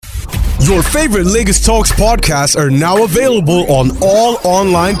Your favorite Lagos Talks podcasts are now available on all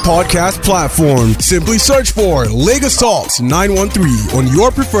online podcast platforms. Simply search for Lagos Talks 913 on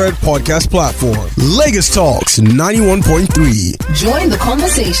your preferred podcast platform. Lagos Talks 91.3. Join the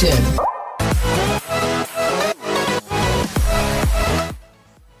conversation.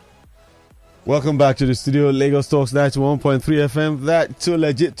 Welcome back to the studio. Lagos Talks 91.3 FM. That too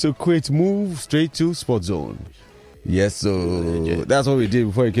legit to quit. Move straight to Sport Zone. Yes, so that's what we did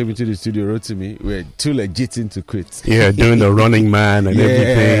before you came into the studio. Wrote to me, we're too legit to quit. Yeah, doing the running man and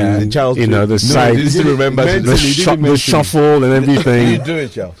everything. Charles, the side, the shuffle and everything. You do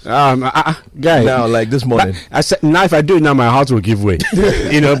it, Charles. Guy. Now, like this morning. I said, now if I do it now, my heart will give way.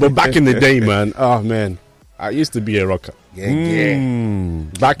 But back in the day, man. Oh man, I used to be a rocker. Back in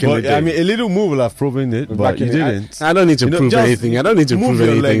the day. I mean, a little move will have proven it, but you didn't. I don't need to prove anything. I don't need to prove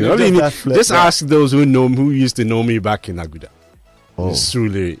anything. Just ask those who used to know me back in Aguda. It's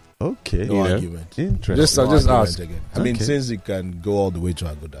truly okay. No argument. Interesting. Just ask again. I mean, since it can go all the way to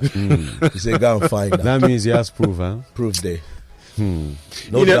Aguda, you say go and find out. That means he has proof, huh? Proof day.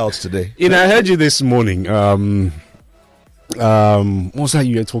 No doubts today. I heard you this morning. What's that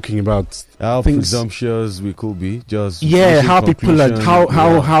you were talking about? How presumptuous we could be, just how people are,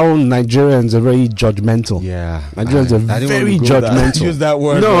 how Nigerians are very judgmental. Yeah, Nigerians are very judgmental. Use that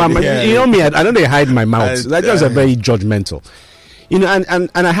word. No, you know me. I don't hide my mouth. Nigerians are very judgmental. And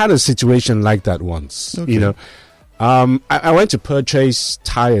I had a situation like that once. Okay. I went to purchase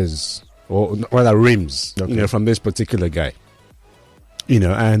tires or rather rims. Okay. From this particular guy.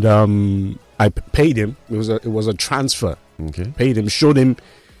 And I paid him. It was a transfer. Okay. Paid him, showed him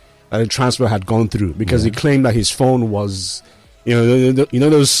that the transfer had gone through because he claimed that his phone was,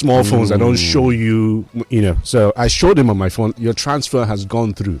 those small phones that don't show you, So I showed him on my phone, your transfer has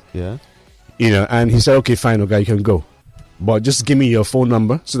gone through. Yeah. And he said, okay, fine, okay, you can go. But just give me your phone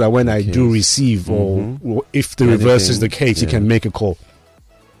number so that when I do receive or if the reverse is the case, you can make a call.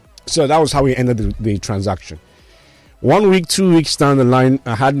 So that was how we ended the transaction. 1 week, 2 weeks down the line,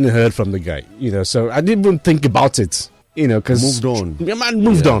 I hadn't heard from the guy, so I didn't even think about it, because moved on. Yeah, man,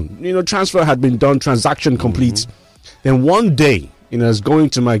 moved on. Transfer had been done, transaction complete. Then one day, I was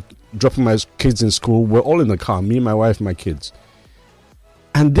dropping my kids in school. We're all in the car, me, my wife, my kids.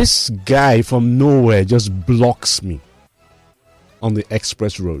 And this guy from nowhere just blocks me on the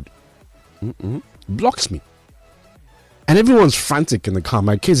express road. Blocks me. And everyone's frantic in the car.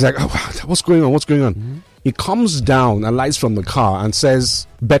 My kids are like, oh, what's going on? He comes down and lights from the car and says,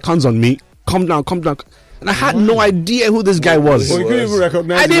 beckons on me, come down. And I had no idea who this guy was. Well, you couldn't even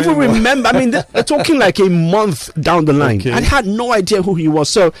recognize him. I didn't even remember. I mean, they're talking like a month down the line. Okay. I had no idea who he was.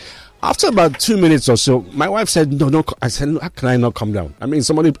 So after about 2 minutes or so, my wife said, no. I said, how can I not come down? I mean,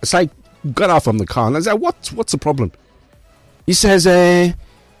 so I got out from the car and I said, what's the problem? He says, the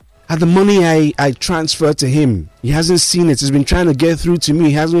money I transferred to him, he hasn't seen it. He's been trying to get through to me.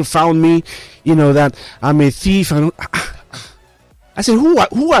 He hasn't found me, that I'm a thief. I said,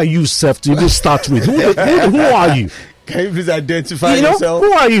 who are you, sir, to even start with? Who are you? Can you please identify yourself?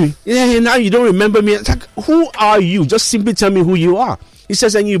 Who are you? Yeah, now you don't remember me. It's like, who are you? Just simply tell me who you are. He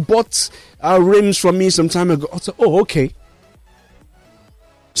says, and you bought rims from me some time ago. I said, oh, okay.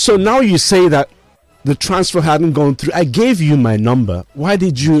 So now you say that the transfer hadn't gone through. I gave you my number. Why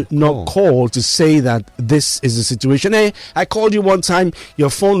did you not call to say that this is the situation? Hey, I called you one time, your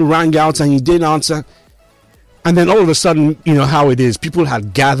phone rang out and you didn't answer. And then all of a sudden, how it is. People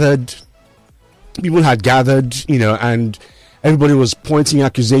had gathered, and everybody was pointing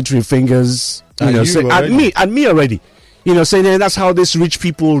accusatory fingers, at me already. Saying that's how this rich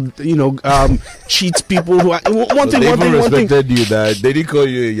people, cheat people. Who are, one thing. Respected you that they didn't call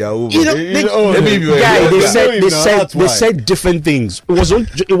you a Yahoo. They said different things.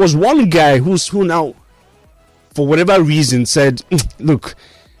 It was one guy who now, for whatever reason, said, look,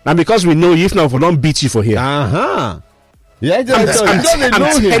 now because we know you, if not, we don't beat you for here. Yeah, I'm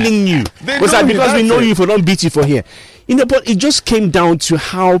telling you, because we know you, if we don't beat you for here. But it just came down to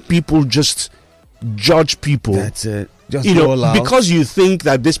how people just judge people. That's it. Just because you think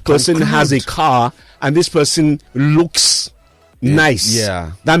that this person has a car and this person looks nice.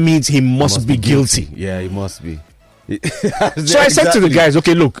 Yeah, that means he must be guilty. Yeah, he must be. So I said to the guys,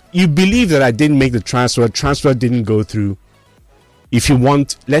 okay, look, you believe that I didn't make the transfer didn't go through. If you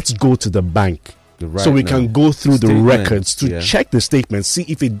want, let's go to the bank so we can go through the records to check the statement, see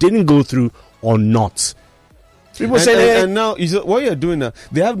if it didn't go through or not. People say, and now what you're doing now,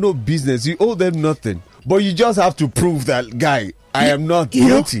 they have no business. You owe them nothing, but you just have to prove that guy, I am not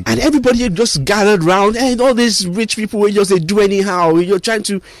guilty. And everybody just gathered around, and all these rich people will just they do anyhow. You're trying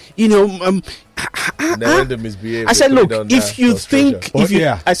to, And then when they misbehave, I said, they put look, it on if their you frustration.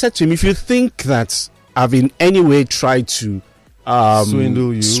 think, I said to him, if you think that I've in any way tried to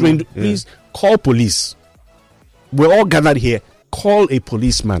Swindle you. Yeah. please call police. We're all gathered here. Call a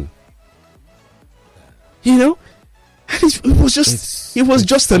policeman. And it was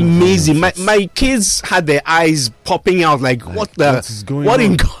just amazing. My kids had their eyes popping out like what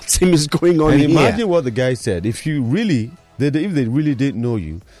in God's name is going on And here? imagine what the guy said. If they really didn't know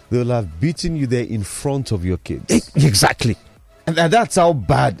you, they'll have beaten you there in front of your kids. Exactly. And that's how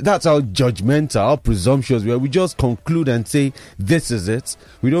bad, that's how judgmental, how presumptuous we are. We just conclude and say, this is it.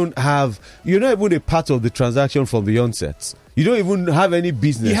 You're not even a part of the transaction from the onset. You don't even have any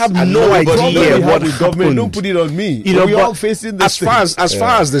business. You have no idea what the government. happened. Don't put it on me. We're all facing this as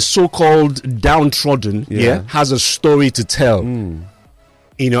far as the so-called downtrodden has a story to tell.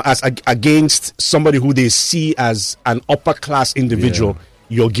 As against somebody who they see as an upper class individual,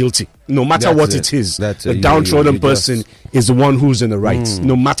 you're guilty. No matter what it is. The downtrodden person is the one who's in the right.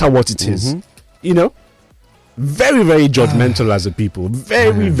 No matter what it is. Very, very judgmental as a people.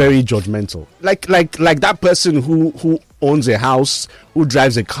 Very, very judgmental. Like that person who owns a house, who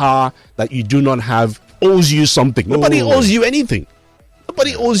drives a car that you do not have, owes you something. Nobody owes you anything.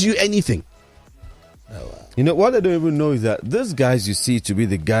 Nobody owes you anything. What I don't even know is that those guys you see to be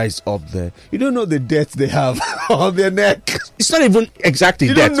the guys up there, you don't know the debts they have on their neck. It's not even exactly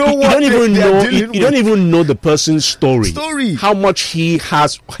you debt. Don't know You don't even know the person's story. How much he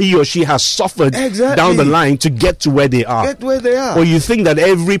or she has suffered down the line to get to where they are. Or you think that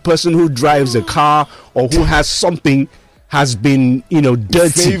every person who drives a car or who has something has been,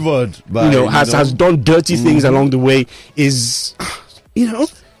 dirty, favored by, has done dirty things along the way is,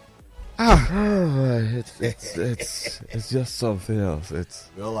 It's just something else.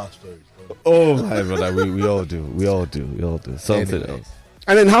 We all have stories. Oh my brother, we all do something else.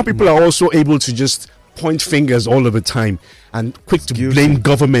 And then how people are also able to just point fingers all of the time and quick to blame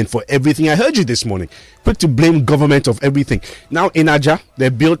government for everything. I heard you this morning. Quick to blame government of everything. Now in Aja, they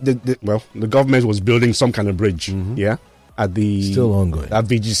built the government was building some kind of bridge. At the still ongoing. At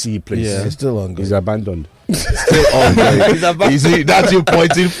VGC place. Yeah, it's still ongoing. It's abandoned. Still ongoing. You see, that's you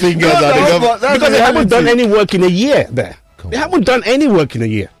pointing fingers at the government. Because they haven't done any work in a year there. They haven't done any work in a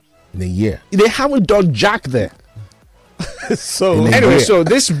year. They haven't done jack there. So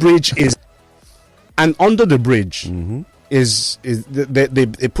this bridge is, and under the bridge is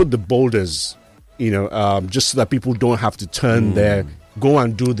they put the boulders, just so that people don't have to turn there. Go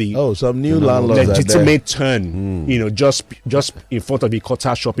and do the some new landlords legitimate turn, just in front of the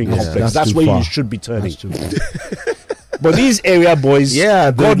Kota shopping complex. That's where you should be turning. But these area boys,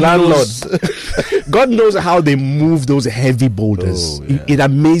 God knows how they move those heavy boulders. It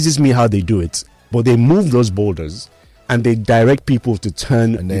amazes me how they do it. But they move those boulders and they direct people to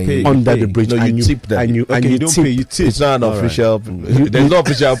turn under the bridge. No, you tip them. You don't pay. You tip. It's not an official. There's no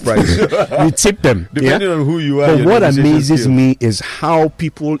official price. You tip them, depending on who you are. But what amazes me is how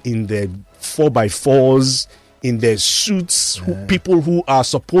people in their 4x4s, in their suits, people who are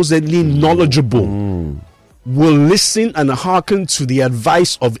supposedly knowledgeable, will listen and hearken to the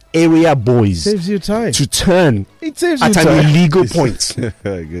advice of area boys. Saves you time to turn at an illegal point.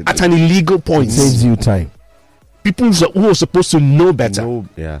 At an illegal point, it saves you time. People who are supposed to know better.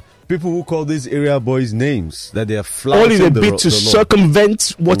 People who call these area boys names that they are flouting all in a bit to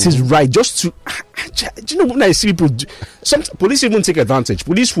circumvent what is right. Just to, do you know when I see people? Some police even take advantage.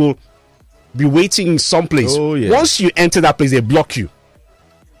 Police will be waiting someplace. Once you enter that place, they block you.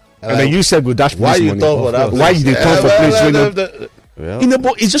 And then you said, "Go dash police money." Why you they talk for police?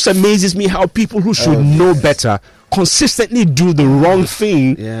 It just amazes me how people who should know better consistently do the wrong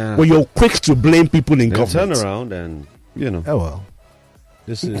thing. When you're quick to blame people in government. Turn around and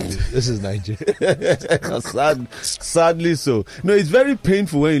this is Nigeria. Sadly so. No, it's very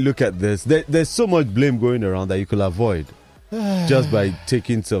painful when you look at this. There's so much blame going around that you could avoid just by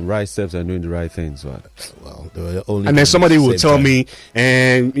taking some right steps and doing the right things. And then somebody will tell me,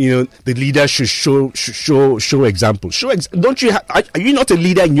 and the leader should show example. Don't you? Are you not a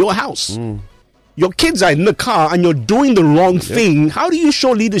leader in your house? Your kids are in the car and you're doing the wrong thing. How do you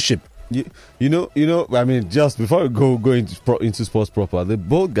show leadership? I mean, just before we go into sports proper, the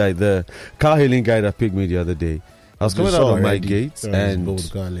boat guy, the car hailing guy that picked me the other day, I was coming out of my gate and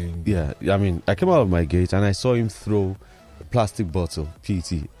I came out of my gate and I saw him throw a plastic bottle,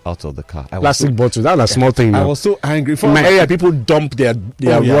 PET, out of the car. Plastic bottle, that's a small thing. I was so angry. In my area, people dump their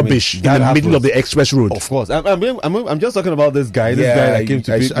rubbish in the middle of the express road. Of course, I'm just talking about this guy. This guy that came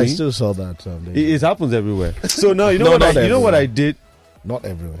to pick me. I still saw that. It happens everywhere. So now you know what I did. Not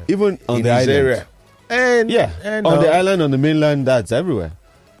everywhere. Even on the island. Area. And on the island, on the mainland, that's everywhere.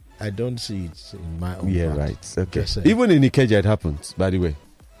 I don't see it in my own. Yeah, part. right. Okay. Just saying. Even in Ikeja, it happens. By the way.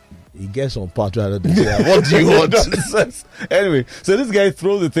 He gets on part rather than say, what do you want? Anyway, so this guy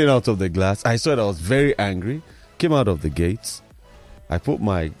threw the thing out of the glass. I saw it. I was very angry. Came out of the gates. I put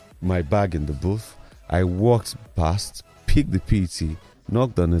my bag in the booth. I walked past, picked the PET,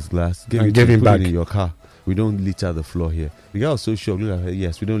 knocked on his glass, gave him back. In your car. We don't litter the floor here. The guy was so shocked. Look at her.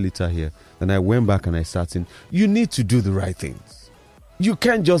 Yes, we don't litter here. Then I went back and I sat in. You need to do the right things. You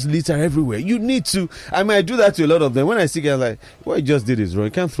can't just litter everywhere. You need to. I mean, I do that to a lot of them. When I see guys like, what you just did is wrong.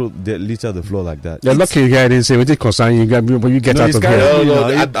 You can't litter the floor like that. You're lucky you guy didn't say, what it concern you, when you get out of here.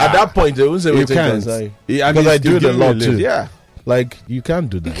 No, at that point, they won't say what it concern you. Because I do it a lot too. Yeah. Like, you can't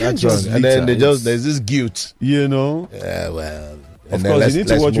do that. That's wrong. And then there's this guilt. You know? Yeah, well. Of course, you need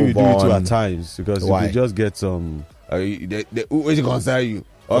to watch what you do to at times. Because if you just get some... what it concern you?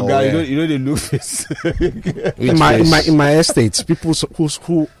 Oh, guy, yeah. you know the look face. in my estate, people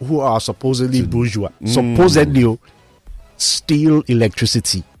who are supposedly bourgeois, supposedly steal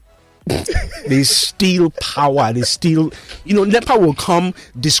electricity. They steal power. They steal. NEPA will come,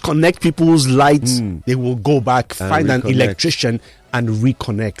 disconnect people's lights. They will go back, find an electrician, and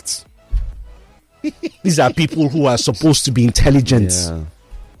reconnect. These are people who are supposed to be intelligent.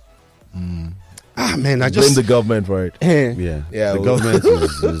 Yeah. Man, I blame the government for it. Yeah. The government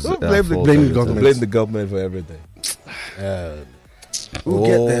is blame the government. Blame the government for everything. We'll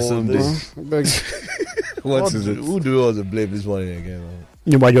get there someday. What is it? Who do you want to blame this morning again?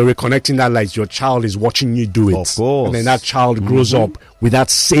 While you're reconnecting that light, your child is watching you do it. Of course. And then that child grows up with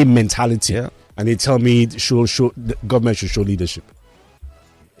that same mentality. Yeah. And they tell me the government should show leadership.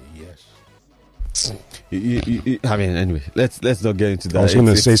 Yes. I mean, anyway, let's not get into that. I was going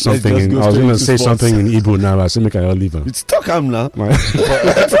to say something. In Igbo now. I said, make I leave him. It's talk him now. Talk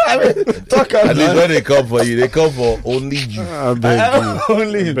him. And when they come for you, they come for only you.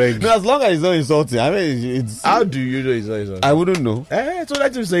 Only him. No, as long as it's not insulting. I mean, it's. How do you know it's not insulting? I wouldn't know. So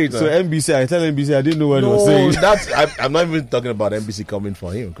let him say it. So NBC, I tell NBC, I didn't know what he was saying. I'm not even talking about NBC coming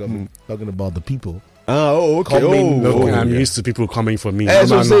for him. I'm talking about the people. Okay. I'm used to people coming for me.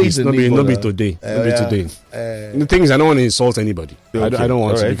 Not be today. The thing is, I don't want to insult anybody. Okay. I don't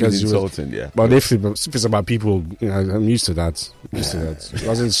want to because insulting. Yeah. But if it's about people, I'm used to that. It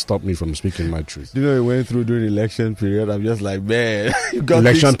doesn't stop me from speaking my truth. You know, it went through during election period. I'm just like, man, you got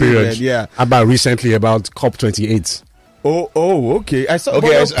election period. Yeah. About COP28. Oh, okay. I saw.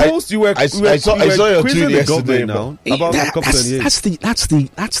 Okay, post you were. I saw your tweet yesterday now about COP28. That's the.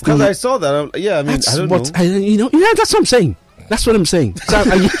 Because I saw that. I mean, I don't know. That's what I'm saying. That's what I'm saying. So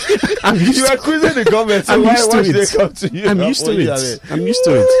I'm used you are quizzing the government. So why should they come to you? I'm used to it.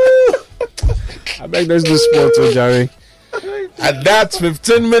 I beg there's no sport, Jerry. And that's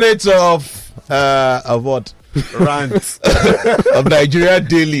 15 minutes of what? Rant of Nigeria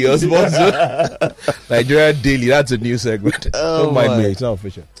Daily or Nigeria Daily. That's a new segment. Don't mind me, it's not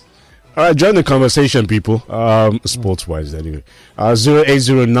official. All right, join the conversation, people. Sports wise, anyway.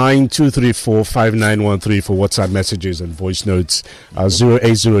 0809-234-5913 for WhatsApp messages and voice notes.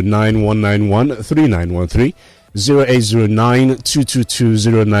 0809-191-3913.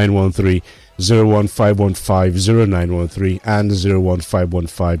 0809-222-0913. 01515-0913 and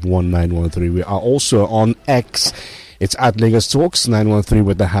 01515-1913. We are also on X. It's at Lagos Talks 913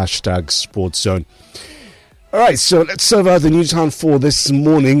 with the hashtag Sports Zone. All right, so let's serve out the news hunt for this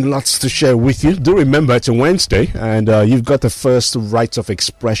morning. Lots to share with you. Do remember it's a Wednesday, and you've got the first right of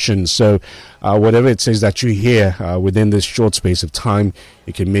expression. So whatever it says that you hear within this short space of time,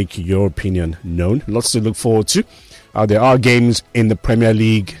 you can make your opinion known. Lots to look forward to. There are games in the Premier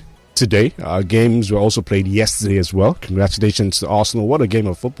League today. Games were also played yesterday as well. Congratulations to Arsenal. What a game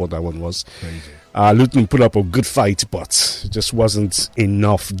of football that one was. Luton put up a good fight, but it just wasn't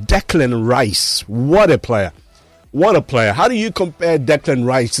enough. Declan Rice, what a player. What a player. How do you compare Declan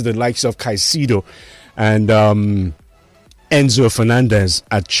Rice to the likes of Caicedo and Enzo Fernandez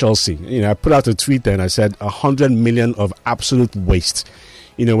at Chelsea? I put out a tweet there and I said 100 million of absolute waste.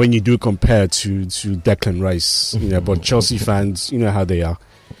 When you do compare to Declan Rice. But Chelsea fans, you know how they are.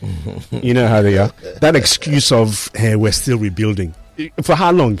 That excuse of, hey, we're still rebuilding. For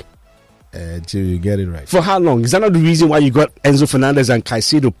how long? Till you get it right. For how long? Is that not the reason why you got Enzo Fernandez and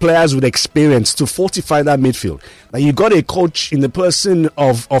Caicedo, players with experience, to fortify that midfield? Like, you got a coach in the person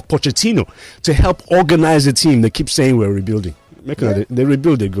of Pochettino to help organize the team. They keep saying we're rebuilding. They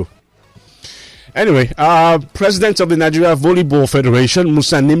rebuild, they go. Anyway, President of the Nigeria Volleyball Federation,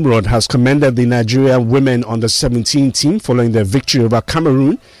 Musa Nimrod, has commended the Nigeria women under-17 team following their victory over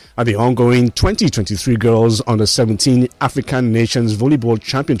Cameroon at the ongoing 2023 Girls Under-17 African Nations Volleyball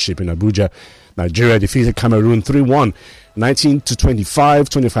Championship in Abuja. Nigeria defeated Cameroon 3-1, 19-25,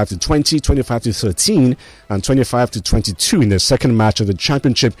 25-20, 25-13, and 25-22 in the second match of the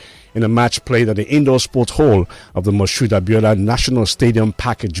championship in a match played at the Indoor Sport Hall of the Moshood Abiola National Stadium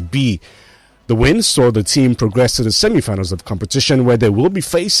Package B. The win saw the team progress to the semi-finals of the competition, where they will be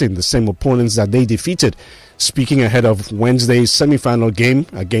facing the same opponents that they defeated. Speaking ahead of Wednesday's semi-final game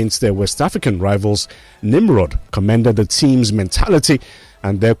against their West African rivals, Nimrod commended the team's mentality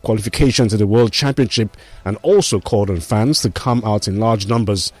and their qualification to the World Championship, and also called on fans to come out in large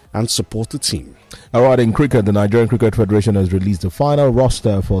numbers and support the team. All right, in cricket, the Nigerian Cricket Federation has released the final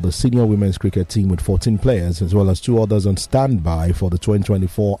roster for the senior women's cricket team with 14 players, as well as 2 others on standby for the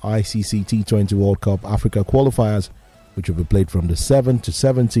 2024 ICC T20 World Cup Africa qualifiers, which will be played from the 7th to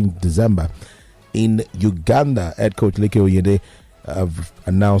 17th December in Uganda. Head coach Leke Oyede have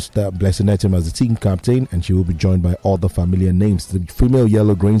announced Blessing Etim as the team captain, and she will be joined by other familiar names. The female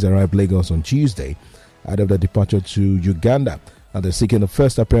Yellow Greens arrived Lagos on Tuesday ahead of their departure to Uganda. And they're seeking the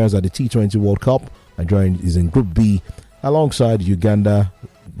first appearance at the T20 World Cup. Nigeria is in Group B alongside Uganda,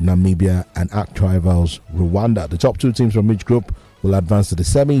 Namibia, and ACT rivals Rwanda. The top 2 teams from each group will advance to the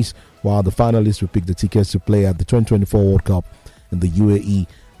semis, while the finalists will pick the tickets to play at the 2024 World Cup in the UAE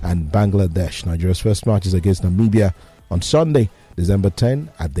and Bangladesh. Nigeria's first match is against Namibia on Sunday, December 10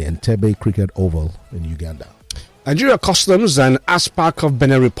 at the Entebbe Cricket Oval in Uganda. Nigeria Customs and ASPAC of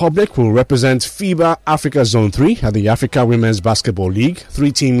Benin Republic will represent FIBA Africa Zone 3 at the Africa Women's Basketball League.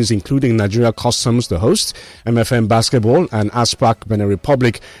 3 teams, including Nigeria Customs, the host, MFM Basketball, and ASPAC Benin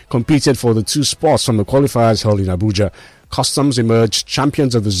Republic, competed for the 2 spots from the qualifiers held in Abuja. Customs emerged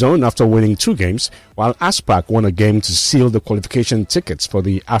champions of the zone after winning 2 games, while ASPAC won a game to seal the qualification tickets for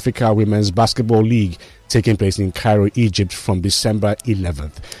the Africa Women's Basketball League taking place in Cairo, Egypt from December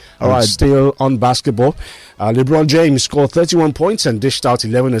 11th. All right, still on basketball, LeBron James scored 31 points and dished out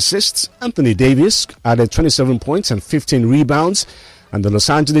 11 assists. Anthony Davis added 27 points and 15 rebounds. And the Los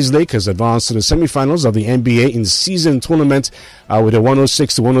Angeles Lakers advanced to the semifinals of the NBA in-season tournament with a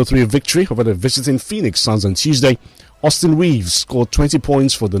 106-103 victory over the visiting Phoenix Suns on Tuesday. Austin Reeves scored 20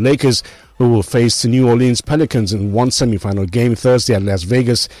 points for the Lakers, who will face the New Orleans Pelicans in one semifinal game Thursday at Las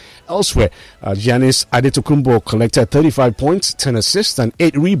Vegas. Elsewhere, Giannis Antetokounmpo collected 35 points, 10 assists, and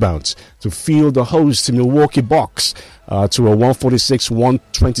 8 rebounds to field the host Milwaukee Bucks to a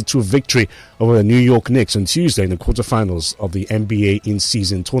 146-122 victory over the New York Knicks on Tuesday in the quarterfinals of the NBA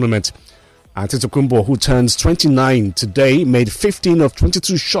in-season tournament. Antetokounmpo, who turns 29 today, made 15 of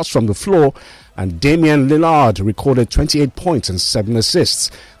 22 shots from the floor, and Damian Lillard recorded 28 points and 7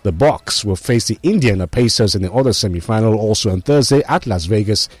 assists. The Bucks will face the Indiana Pacers in the other semi-final also on Thursday at Las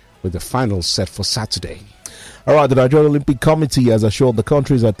Vegas, with the final set for Saturday. All right, the Nigerian Olympic Committee has assured the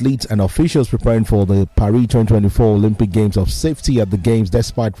country's athletes and officials preparing for the Paris 2024 Olympic Games of safety at the Games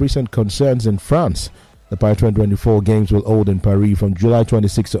despite recent concerns in France. The Paris 2024 Games will hold in Paris from July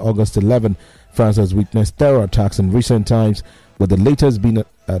 26 to August 11. France has witnessed terror attacks in recent times, with the latest being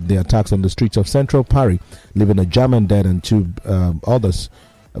the attacks on the streets of central Paris, leaving a German dead and 2 others.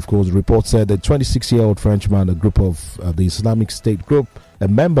 Of course, reports said the 26-year-old Frenchman, a member of the Islamic State group,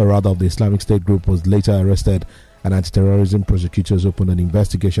 was later arrested, and anti-terrorism prosecutors opened an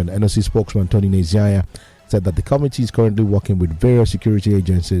investigation. NOC spokesman Tony Neziaya said that the committee is currently working with various security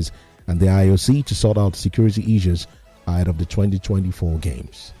agencies and the IOC to sort out security issues ahead of the 2024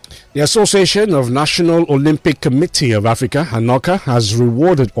 Games. The Association of National Olympic Committee of Africa, ANOCA, has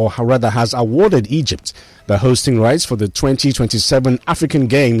awarded Egypt the hosting rights for the 2027 African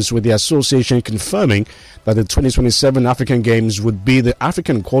Games, with the association confirming that the 2027 African Games would be the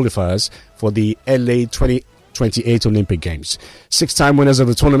African qualifiers for the LA 2028 Olympic Games. 6-time winners of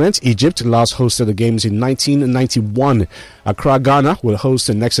the tournament, Egypt last hosted the Games in 1991. Accra, Ghana will host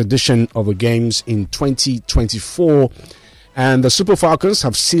the next edition of the Games in 2024. And the Super Falcons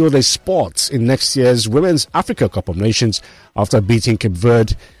have sealed a spot in next year's Women's Africa Cup of Nations after beating Cape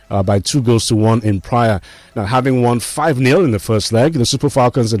Verde by 2-1 in Praia. Now, having won 5-0 in the first leg, the Super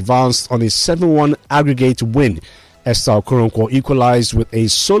Falcons advanced on a 7-1 aggregate win. Esther Okoronkwo equalized with a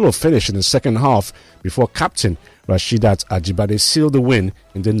solo finish in the second half before captain Rashidat Ajibade sealed the win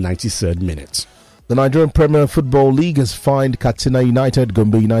in the 93rd minute. The Nigerian Premier Football League has fined Katsina United,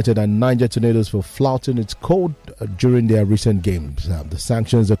 Gombe United and Niger Tornadoes for flouting its code during their recent games. The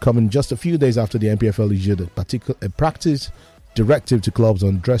sanctions are coming just a few days after the NPFL issued a practice directive to clubs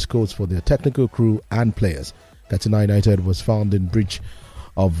on dress codes for their technical crew and players. Katsina United was found in breach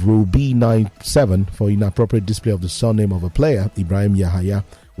of Rule B97 for inappropriate display of the surname of a player, Ibrahim Yahaya,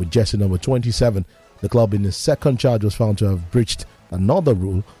 with jersey number 27. The club in the second charge was found to have breached another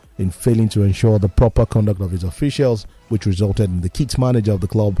rule in failing to ensure the proper conduct of its officials, which resulted in the kit manager of the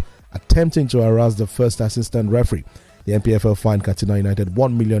club attempting to harass the first assistant referee. The NPFL fined Katsina United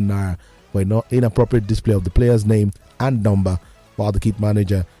 1 million naira for inappropriate display of the player's name and number, while the kit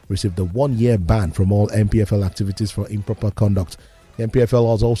manager received a 1-year ban from all NPFL activities for improper conduct. The NPFL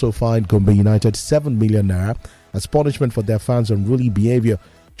has also fined Gombe United 7 million naira as punishment for their fans' unruly behaviour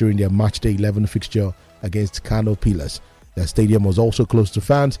during their matchday 11 fixture against Kano Pillars. Their stadium was also closed to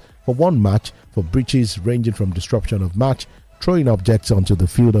fans for one match for breaches ranging from disruption of match, throwing objects onto the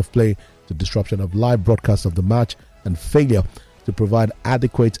field of play, to disruption of live broadcast of the match, and failure to provide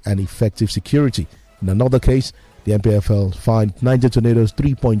adequate and effective security. In another case, the NPFL fined Niger Tornadoes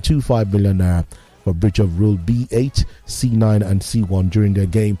 3.25 million naira for breach of Rule B8, C9 and C1 during their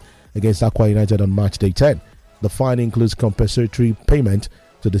game against Aqua United on match day 10. The fine includes compensatory payment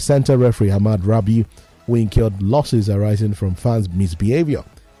to the centre referee Ahmad Rabiu, who incurred losses arising from fans' misbehaviour.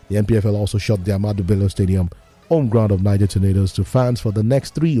 The NPFL also shut the Ahmadu Bello Stadium, home ground of Niger Tornadoes, to fans for the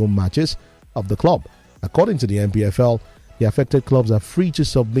next 3 home matches of the club. According to the NPFL, the affected clubs are free to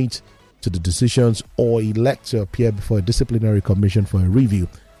submit to the decisions or elect to appear before a disciplinary commission for a review.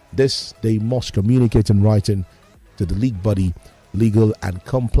 This they must communicate in writing to the league body, legal and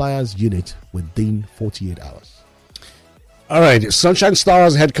compliance unit within 48 hours. All right, Sunshine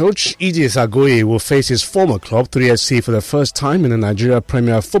Stars head coach Idris Agoye will face his former club 3SC for the first time in the Nigeria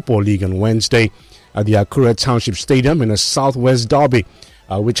Premier Football League on Wednesday at the Akure Township Stadium in a Southwest derby,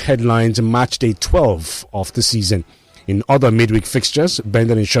 which headlines match day 12 of the season. In other midweek fixtures,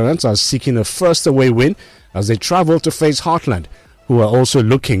 Bendel Insurance are seeking a first away win as they travel to face Heartland, who are also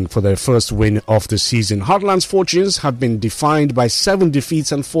looking for their first win of the season. Heartland's fortunes have been defined by 7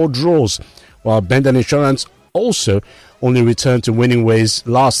 defeats and 4 draws, while Bendel Insurance also only returned to winning ways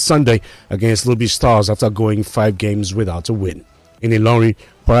last Sunday against Luby Stars after going 5 games without a win. In Ilorin,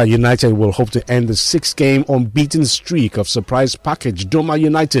 Kwara United will hope to end the 6-game unbeaten streak of surprise package Doma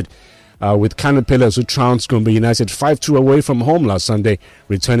United, with Kano Pillars, who trounced Gombe United 5-2 away from home last Sunday,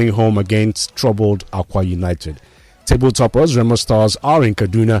 returning home against troubled Aqua United. Table toppers Remo Stars are in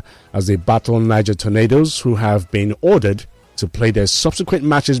Kaduna as they battle Niger Tornadoes, who have been ordered to play their subsequent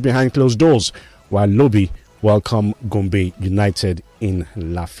matches behind closed doors, while Lobi welcome Gombe United in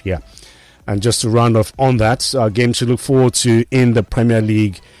Lafia. And just to round off on that, games to look forward to in the Premier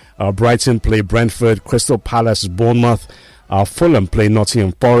League: Brighton play Brentford, Crystal Palace Bournemouth, Fulham play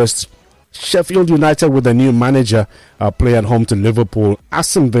Nottingham Forest, Sheffield United with a new manager play at home to Liverpool,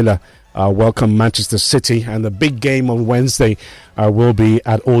 Aston Villa welcome Manchester City, and the big game on Wednesday will be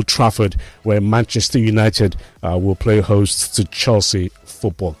at Old Trafford, where Manchester United will play host to Chelsea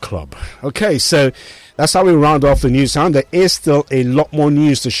Football Club. Okay, so that's how we round off the news round. There is still a lot more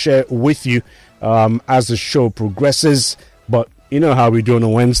news to share with you as the show progresses, but you know how we do on a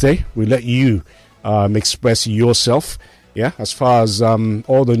Wednesday. We let you express yourself, as far as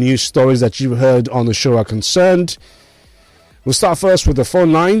all the news stories that you've heard on the show are concerned. We'll start first with the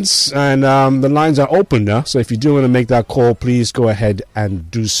phone lines, and the lines are open now, so if you do want to make that call, please go ahead and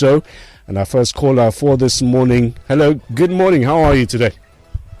do so. And our first caller for this morning. Hello, good morning. How are you today?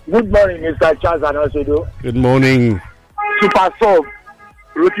 Good morning, Mr. Charles and Osodo. Good morning. Super Sub.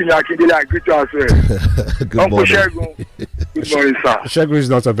 Rotimi Akindele, I greet you as well. Good Uncle morning. Shegun. Good morning, sir. Shegun is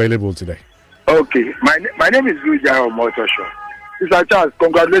not available today. Okay, my name is Louis Jaro Motosho. Mr. Charles,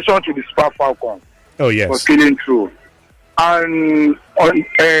 congratulations to the Super Falcons Oh, for yes. killing through. And on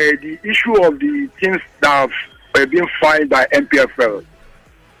the issue of the teams that have been fined by MPFL,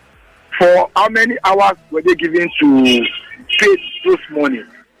 for how many hours were they given to pay those money?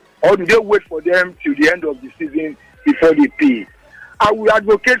 Or do they wait for them till the end of the season before they pay? I will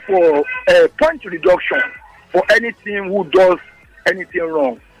advocate for a point reduction for any team who does anything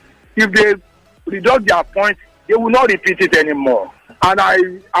wrong. If they reduce their points, they will not repeat it anymore. And I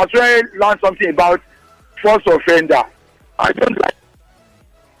as well learned something about false offender. I don't like.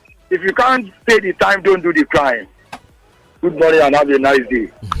 If you can't pay the time, don't do the crime. Good morning and have a nice day.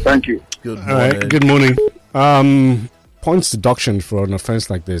 Thank you. Good All morning. right, good morning. Points deduction for an offense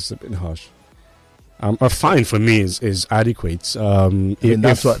like this is a bit harsh. A fine for me is adequate. I mean,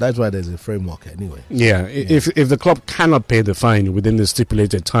 that's why there's a framework anyway. If the club cannot pay the fine within the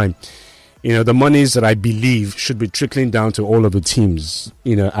stipulated time, the monies that I believe should be trickling down to all of the teams,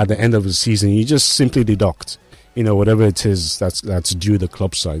 at the end of the season, you just simply deduct, whatever it is that's due the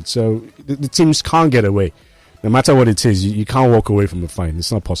club side. So the teams can't get away. No matter what it is, you can't walk away from a fine.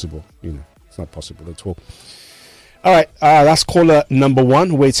 It's not possible. It's not possible at all. All right, that's caller number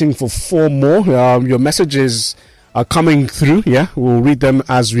 1. Waiting for 4 more. Your messages are coming through. Yeah, we'll read them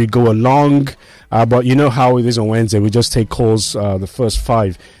as we go along. But you know how it is on Wednesday. We just take calls, the first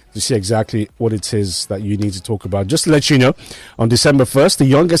 5, to see exactly what it is that you need to talk about. Just to let you know, on December 1st, the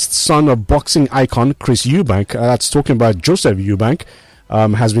youngest son of boxing icon Chris Eubank, that's talking about Joseph Eubank,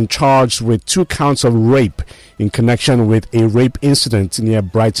 has been charged with 2 counts of rape in connection with a rape incident near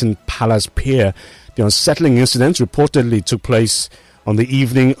Brighton Palace Pier. The unsettling incident reportedly took place on the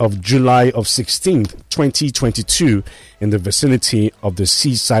evening of July 16th, 2022, in the vicinity of the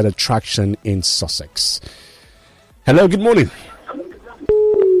seaside attraction in Sussex. Hello, good morning.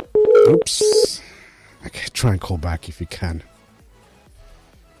 Oops. Okay, try and call back if you can.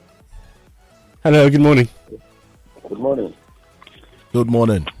 Hello, good morning. Good morning. Good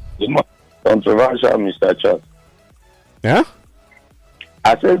morning. Good morning. Controversial, Mr. Charles. Yeah?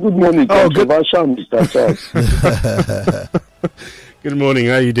 I said good morning. Oh, good. Controversial, Mr. Charles. Good morning,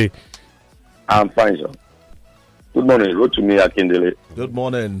 how you doing? I'm fine, sir. Good morning. Wrote to me, Akindele. Good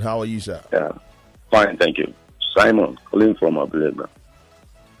morning. How are you, sir? Yeah. Fine, thank you. Simon, calling from Abulega.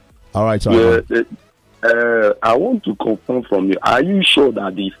 All right, sir. I want to confirm from you. Are you sure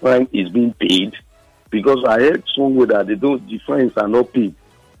that the fine is being paid? Because I heard somewhere that the fines are not paid.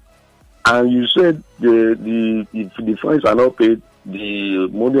 And you said if the fines are not paid, the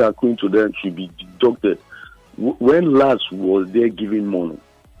money accruing to them should be deducted. When last was they giving money?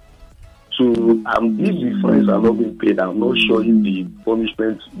 So if the fines are not being paid, I'm not sure if the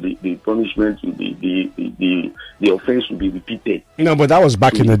punishment, the offense will be repeated. No, but that was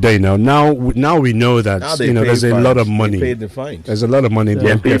back in the day. Now we know that there's a lot of money. They paid the fines. There's a lot of money in the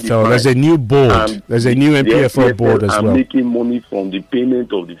They paid the MPFL. There's a new board. There's a new MPFL board as I'm well. making money from the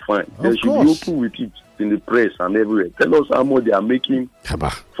payment of the fine. They should be open with it in the press and everywhere. Tell us how much they are making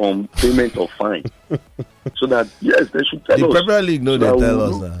from payment of fine. So that, yes, they should tell us. The Premier League know they tell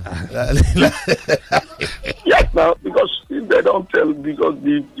us now. Yes, now, because if they don't tell, because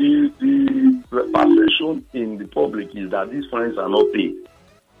the perception in the public is that these fines are not paid.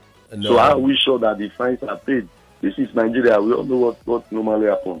 No. So how are we sure that the fines are paid? This is Nigeria. We all know what normally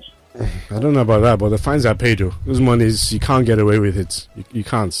happens. I don't know about that, but the fines are paid though. Those monies, you can't get away with it. You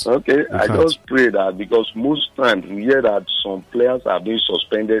can't. Okay, I just pray that because most times we hear that some players are being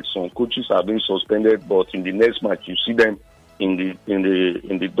suspended, some coaches are being suspended, but in the next match you see them in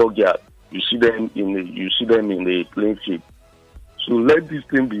the dog yard. You see them in the playing field. So let this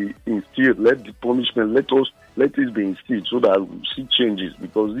thing be instilled. Let the punishment. Let it be instilled so that we see changes,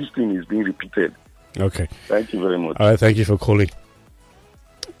 because this thing is being repeated. Okay. Thank you very much. All right. Thank you for calling.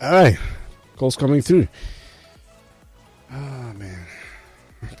 All right. Calls coming through. Oh, man.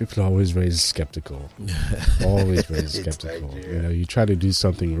 People are always very skeptical. Always very skeptical. You try to do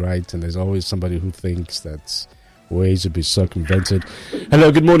something right, and there's always somebody who thinks that ways to be circumvented.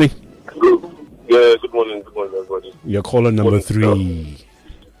 Hello, good morning. Yeah, good morning. Good morning, everybody. You're caller number 3.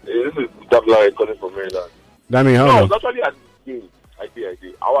 This is Dabla calling from Maryland. Danny, how I was actually at the game. I did.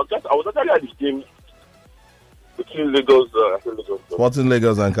 I was actually at the game between Lagos, Sporting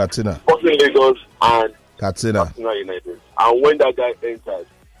Lagos and Katsina. Sporting Lagos and Katsina United. And when that guy entered,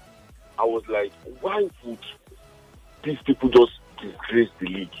 I was like, why would these people just disgrace the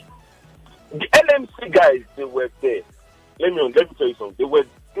league? The LMC guys, they were there. Let me tell you something.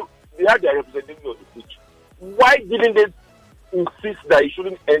 They had their representative on the pitch. Why didn't they insist that he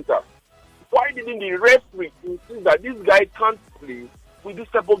shouldn't enter? Why didn't the referee insist that this guy can't play with this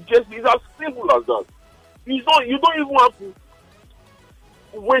type of jersey? It's as simple as that. You don't even have to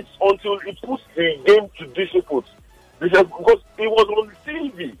wait until he puts the game to discipline. Because it was on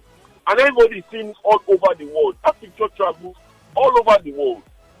TV and everybody's seen all over the world. That picture travels all over the world.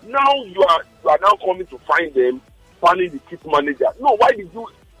 Now you are now coming to find them, finding the kit manager. No, why did you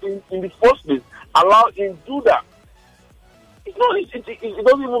in the first place allow him to do that? It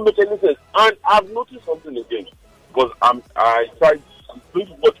doesn't even make any sense. And I've noticed something again, because I'm going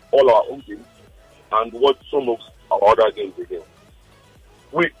to watch all our own games and watch some of our other games again.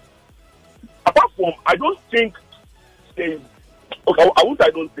 Apart from, I don't think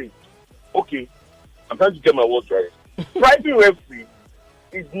okay, I'm trying to get my words right. Driving referee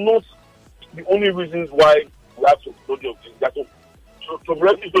is not the only reasons why we have some study of things. Some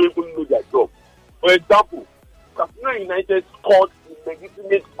referees don't even know their job. For example, Katsina United scored a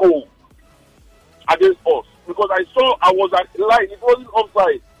legitimate goal against us, because I was at the line, it wasn't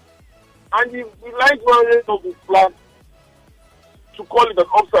offside. And the linesman raised up his flag to call it an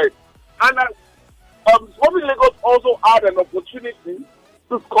offside. And Sporting Lagos also had an opportunity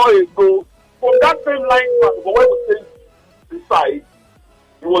to score a goal from that same linesman. But when we changed the side,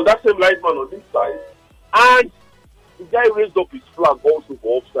 it was that same linesman on this side. And the guy raised up his flag also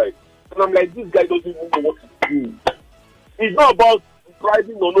for offside. And I'm like, this guy doesn't even know what he's doing. It's not about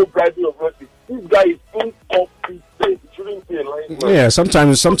bribing or no bribing of referees. This guy is incompetent. He shouldn't be a linesman. Yeah,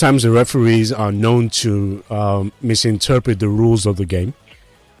 sometimes the referees are known to misinterpret the rules of the game.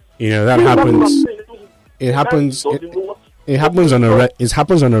 That happens. It happens. It happens on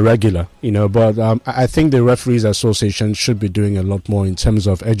a regular. But I think the Referees Association should be doing a lot more in terms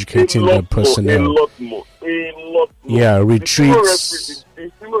of educating their personnel. A lot more. Yeah, retreats.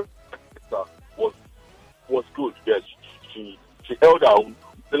 The female was good. Yes, she held out.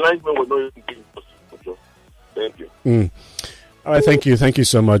 The linesmen were not even giving us. Thank you. All right, thank you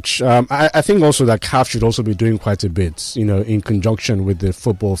so much. I think also that CAF should also be doing quite a bit, in conjunction with the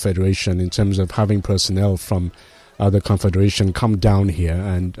Football Federation, in terms of having personnel from the Confederation come down here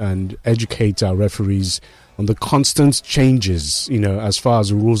and educate our referees on the constant changes, as far as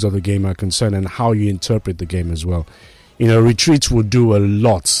the rules of the game are concerned and how you interpret the game as well. Retreats will do a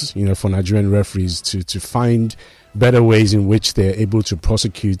lot, for Nigerian referees to find better ways in which they're able to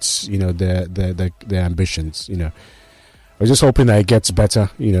prosecute, their ambitions, We're just hoping that it gets better.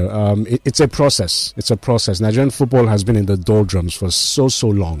 It's a process. It's a process. Nigerian football has been in the doldrums for so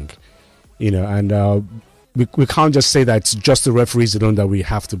long, and we can't just say that it's just the referees alone that we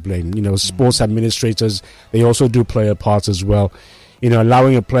have to blame. Sports administrators, they also do play a part as well.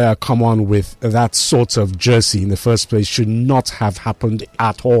 Allowing a player come on with that sort of jersey in the first place should not have happened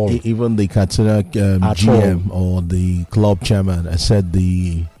at all. Even the Katsina GM or the club chairman has said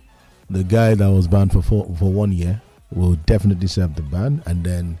the guy that was banned for 1 year will definitely serve the ban, and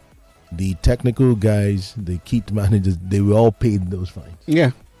then the technical guys, the kit managers, they were all paid those fines.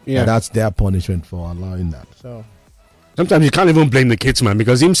 Yeah. And that's their punishment for allowing that. So sometimes you can't even blame the kit man,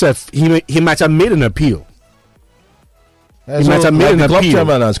 because himself, he might have made an appeal. The club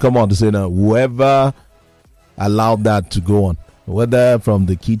chairman has come on to say now, whoever allowed that to go on, whether from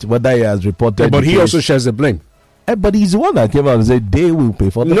the kit, whether he has reported. Yeah, but he also shares the blame. But he's the one that came out and said they will pay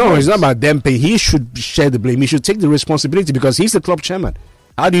for the No, fines. it's not about them paying. He should share the blame. He should take the responsibility, because he's the club chairman.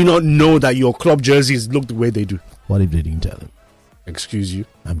 How do you not know that your club jerseys look the way they do? What if they didn't tell him? Excuse you?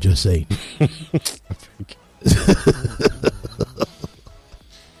 I'm just saying.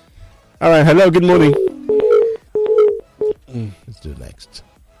 All right. Hello. Good morning. Let's do next.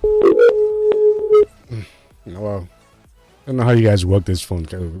 Wow. I don't know how you guys work this phone.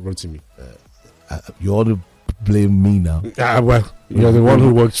 Wrote to me. You ought to blame me now. Well, you're the one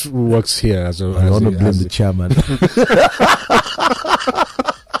who works here. I want to blame the chairman.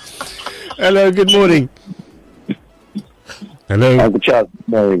 Hello. Good morning. Hello. Uncle Charles, good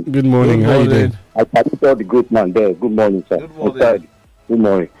morning. Good morning. How are you doing? I tell the great man there. Good morning, sir. Good morning. Good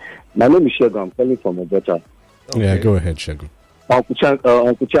morning. My name is Shegun. I'm calling from Obeta. Okay. Yeah, go ahead, Shegun. Uncle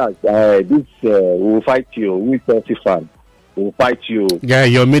Charles, this we'll fight you. We Chelsea fan. We'll fight you. Yeah,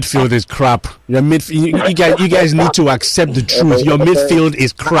 your midfield is crap. You guys need to accept the truth. Your midfield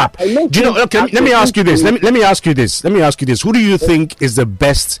is crap. Do you know? Okay, let me ask you this. Let me ask you this. Who do you think is the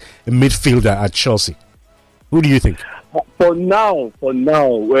best midfielder at Chelsea? Who do you think? For now,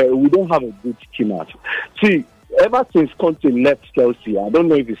 we don't have a good team out. See, ever since Conte left Chelsea, I don't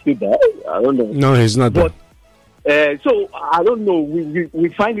know if he's still there. I don't know. No, he's not there. But so I don't know. We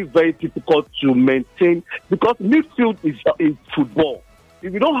find it very difficult to maintain, because midfield is football.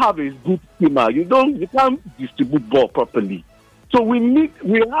 If you don't have a good teamer, you can't distribute ball properly. So we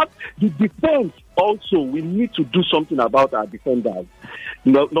have the defense also. We need to do something about our defenders.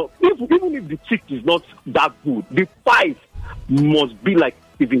 Even if the six is not that good, the five must be like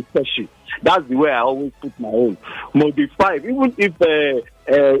Steven Keshi. That's the way I always put my own. Must be five. Even if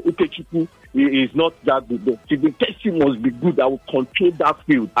Ikechukwu is not that good, but Steven Keshi must be good. I will control that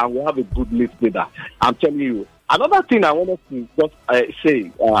field, and we'll have a good midfielder. I'm telling you. Another thing I wanted to just say,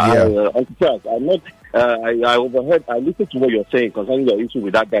 Uncle Charles, I'm not. I overheard. I listened to what you're saying concerning your issue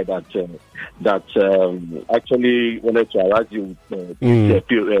with that guy that actually wanted to harass you with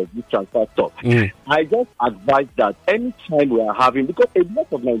this transfer stuff. I just advise that anytime we are having, because a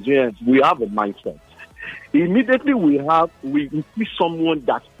lot of Nigerians, we have a mindset. Immediately we see someone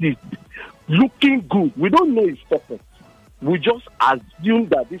that is looking good. We don't know his purpose. We just assume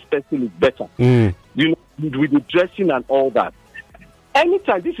that this person is better. With the dressing and all that.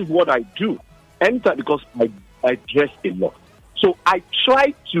 Anytime, this is what I do. Anytime, because I dress a lot. So I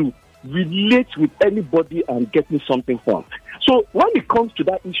try to relate with anybody and getting something from. So when it comes to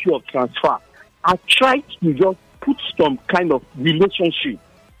that issue of transfer, I try to just put some kind of relationship.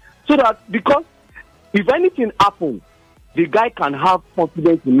 So that, because if anything happens, the guy can have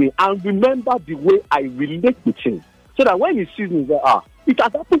confidence in me and remember the way I relate with him. So that when he sees me, it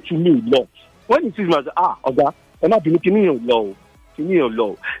has happened to me a lot. When he sees me, I say, okay, I'm not looking low.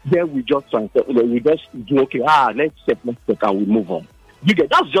 Low. Then we just do okay. Let's step, and we move on. You get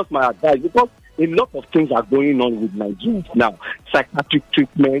that's just my advice because a lot of things are going on with Nigerians now. Psychiatric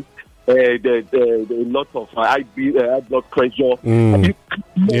treatment, a lot of high blood pressure. You can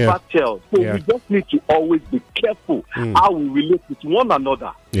never tell. So we just need to always be careful how we relate with one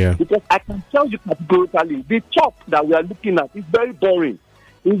another. Yeah. Because I can tell you categorically, the talk that we are looking at is very boring.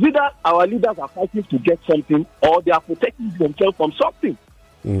 It's either our leaders are fighting to get something or they are protecting themselves from something.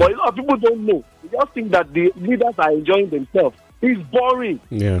 But a lot of people don't know. They just think that the leaders are enjoying themselves. It's boring.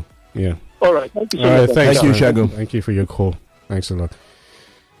 Yeah. All right. Thank you so much. Thank you, Shagun. Thank you for your call. Thanks a lot.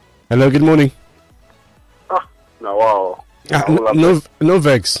 Hello, good morning. Wow. No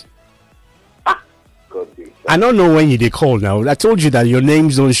vex. I don't know when you call now. I told you that your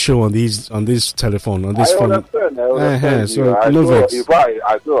names don't show on this telephone, on this phone. I understand so I no vex.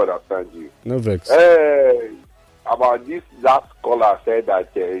 I do understand you. No vex. About this last caller said that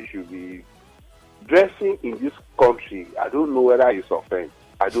you should be dressing in this country. I don't know whether it's offense.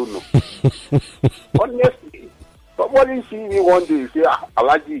 I don't know. Honestly, somebody see me one day say,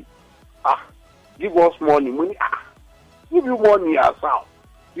 Alaji, give us money. Give you money yourself.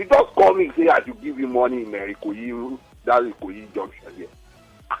 You just call me and say I should give you money in Ikoyi, that Ikoyi junction here.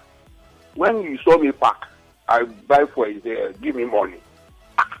 When you saw me pack, I buy for it there, give me money.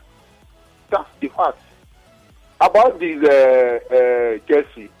 That's the fact. About this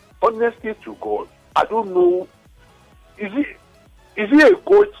Chelsea, honestly to God, I don't know. Is he a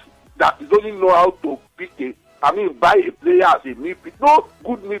coach that doesn't know how to buy a player as a midfielder? No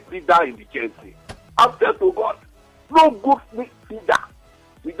good midfielder in the Chelsea. I'm telling to God, no good midfielder.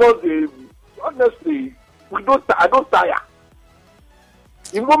 Because honestly, I don't tire.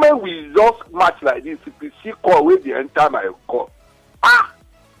 The moment we just match like this, if you see call where the entire my call,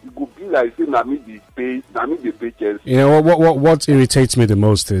 it could be like saying na me the pay Chelsea. You know what irritates me the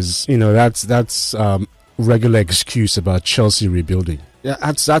most is that's regular excuse about Chelsea rebuilding. Yeah,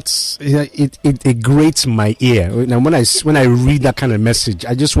 it grates my ear. Now when I read that kind of message,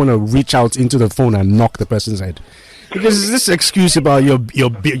 I just want to reach out into the phone and knock the person's head. Because this excuse about you're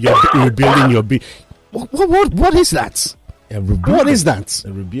rebuilding your what is that? What is that?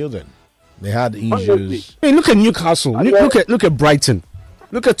 Rebuilding. They had issues. Hey, look at Newcastle. Look at Brighton.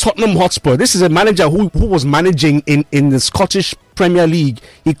 Look at Tottenham Hotspur. This is a manager who was managing in the Scottish Premier League.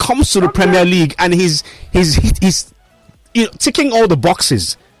 He comes to the Premier League and he's ticking all the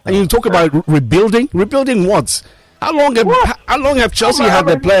boxes. And you talk about rebuilding. Rebuilding what? How long have Chelsea had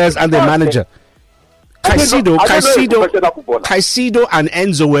their players and their manager? Caicedo and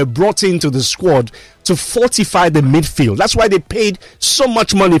Enzo were brought into the squad to fortify the midfield. That's why they paid so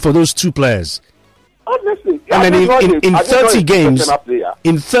much money for those two players. Honestly, and then in 30 games,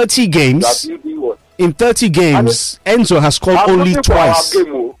 Enzo has scored only twice.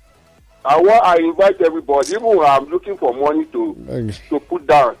 I invite everybody. Even I'm looking for money to put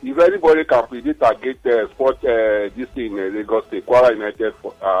down. If anybody can predict a get sport this thing in Lagos State, Kwara United.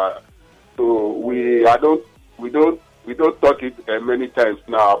 So we don't talk it many times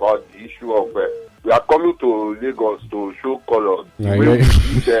now about the issue of we are coming to Lagos to show color.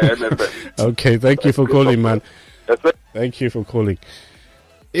 Okay, thank you for calling, man. Thank you for calling.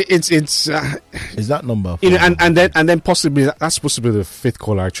 It's is that number? And then possibly that's supposed to be the fifth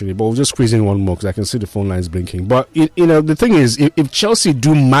caller actually, but we'll just squeeze in one more because I can see the phone lines blinking. But the thing is, if Chelsea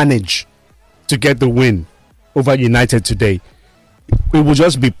do manage to get the win over United today, it will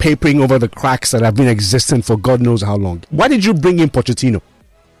just be papering over the cracks that have been existing for God knows how long. Why did you bring in Pochettino?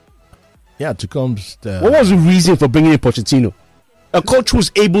 Yeah, to come. What was the reason for bringing in Pochettino? A coach who's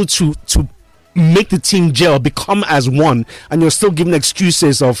able to make the team gel, become as one, and you're still giving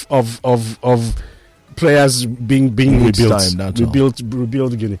excuses of players being rebuilt.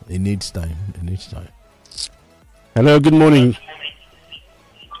 Rebuild Guinea. It needs time. Hello, good morning.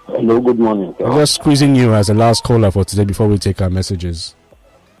 Hello, good morning. I'm just squeezing you as the last caller for today before we take our messages.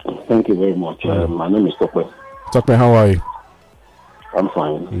 Thank you very much. My name is Tokwe. Tokwe, how are you? I'm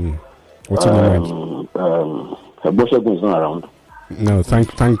fine. What's in your mind? Boshegun is not around. No,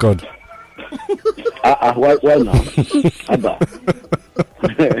 thank God. Why now?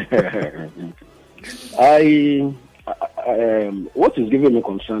 What is giving me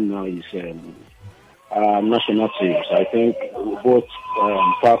concern now is national teams. I think both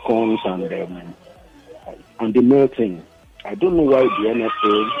Falcons and the male thing. I don't know why the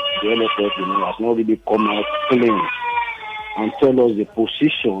NFF, has not really come out clean and tell us the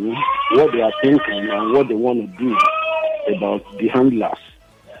position, what they are thinking, and what they want to do about the handlers.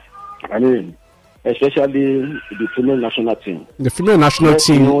 I mean, especially the female national team. The female national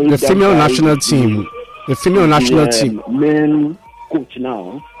team The female national team. Main coach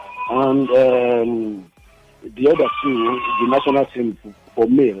now, and the other two, the national team for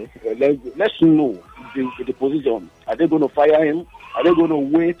male. Let's know the position. Are they going to fire him? Are they going to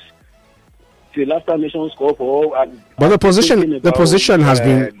wait till after Nations Cup? But the position has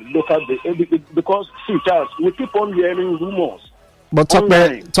been local because see, Charles, we keep on hearing rumors. But talk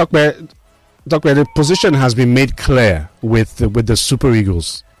about the position has been made clear with the Super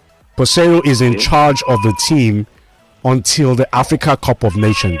Eagles. Posero is in charge of the team until the Africa Cup of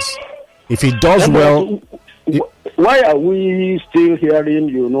Nations. If he does well. Why are we still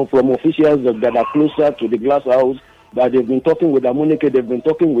hearing, from officials that are closer to the glass house, that they've been talking with Amunike, they've been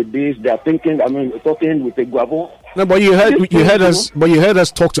talking with this, they're talking with the Guavon? No, but you heard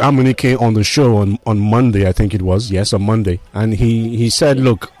us talk to Amunike on the show on Monday, I think it was. Yes, on Monday, and he said,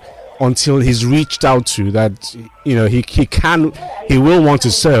 look, until he's reached out to that, he will want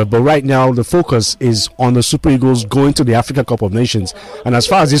to serve, but right now the focus is on the Super Eagles going to the Africa Cup of Nations, and as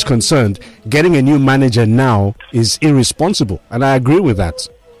far as he's concerned, getting a new manager now is irresponsible, and I agree with that.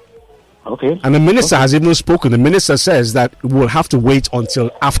 Okay. And the minister has even spoken. The minister says that we'll have to wait until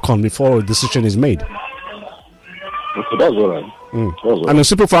AFCON before a decision is made. Okay, that's all right. And the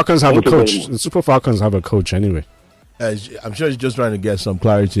Super Falcons have a coach. The Super Falcons have a coach anyway. I'm sure he's just trying to get some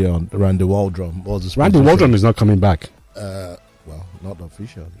clarity on Randy Waldrum. Randy Waldrum is not coming back. Well, not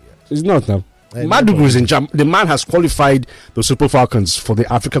officially yet. He's not now. Madugu is in jam. The man has qualified the Super Falcons for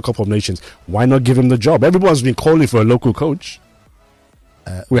the Africa Cup of Nations. Why not give him the job? Everyone's been calling for a local coach.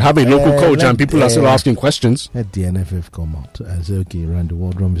 We have a local coach and people are still asking questions. Let the NFF come out and say, okay, Randy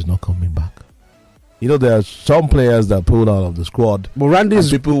Waldrum is not coming back. There are some players that pulled out of the squad. But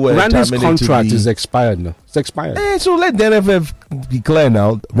Randy's contract is expired now. It's expired. So let the NFF be clear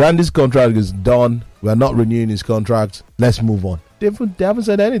now. Randy's contract is done. We're not renewing his contract. Let's move on. They haven't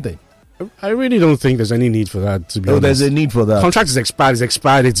said anything. I really don't think there's any need for that, to be honest. There's a need for that. Contract is expired. It's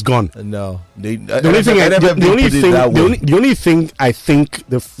expired. It's gone. No. The only thing I think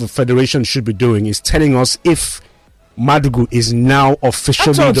the federation should be doing is telling us if Madugu is now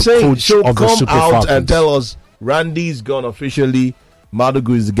officially the coach of the Super Falcons. And tell us Randy's gone officially,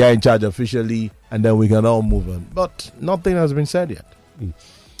 Madugu is the guy in charge officially, and then we can all move on. But nothing has been said yet.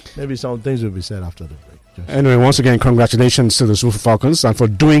 Maybe some things will be said after the break. Anyway, once again, congratulations to the Super Falcons and for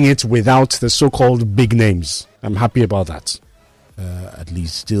doing it without the so-called big names. I'm happy about that. At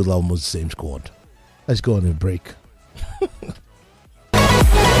least still almost the same squad. Let's go on a break.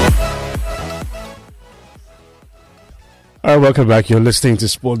 All right, welcome back. You're listening to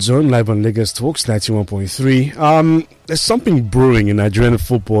Sports Zone live on Lagos Talks 91.3. There's something brewing in Nigerian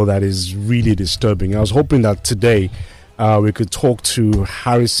football that is really disturbing. I was hoping that today we could talk to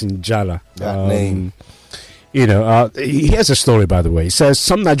Harrison Jala. That name. He has a story, by the way. He says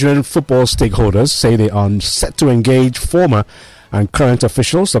some Nigerian football stakeholders say they are set to engage former and current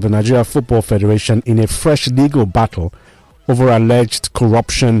officials of the Nigeria Football Federation in a fresh legal battle over alleged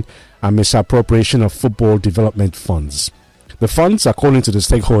corruption and misappropriation of football development funds. The funds, according to the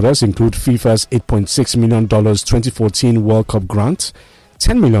stakeholders, include FIFA's $8.6 million 2014 World Cup grant,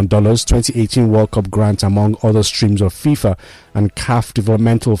 $10 million 2018 World Cup grant, among other streams of FIFA and CAF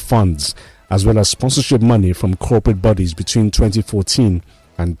developmental funds, as well as sponsorship money from corporate bodies between 2014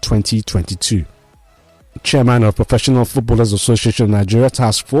 and 2022. Chairman of Professional Footballers Association of Nigeria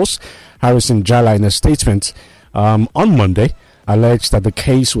Task Force, Harrison Jala, in a statement on Monday, alleged that the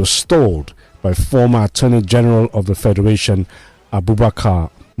case was stalled by former Attorney General of the Federation, Abubakar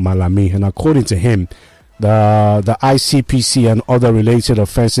Malami. And according to him, the ICPC and other related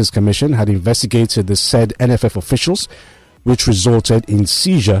offences commission had investigated the said NFF officials, which resulted in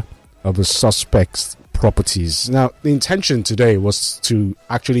seizure of the suspect's properties. Now, the intention today was to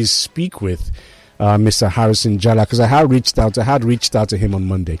actually speak with Mr. Harrison Jala, because I had reached out to him on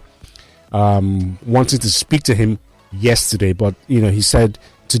Monday, wanting to speak to him yesterday, but he said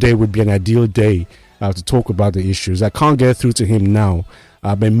today would be an ideal day to talk about the issues. I can't get through to him now,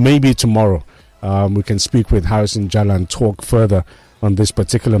 but maybe tomorrow we can speak with Harrison Jala and talk further on this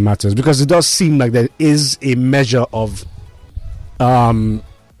particular matters, because it does seem like there is a measure of calm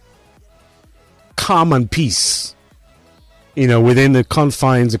and peace, within the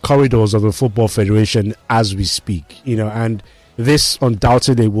confines, the corridors of the Football Federation as we speak, and this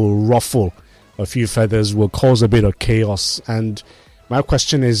undoubtedly will ruffle a few feathers, will cause a bit of chaos. And my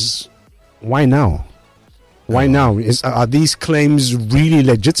question is, why now? Why now? Are these claims really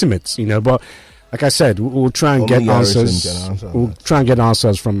legitimate? But like I said, we'll try and get answers. We'll try and get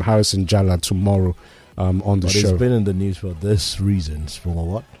answers from Harrison Jala tomorrow on the show. It's been in the news for this reasons for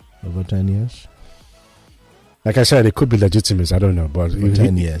what? Over 10 years? Like I said, it could be legitimate. I don't know, but For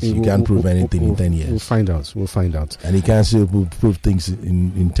 10 years, you can't prove anything in 10 years. We'll find out. And he can't still prove things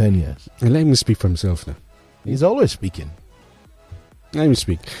in 10 years. And let him speak for himself now. He's always speaking. Let me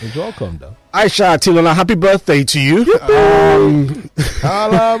speak. He's welcome, though. Aisha Tilola, happy birthday to you.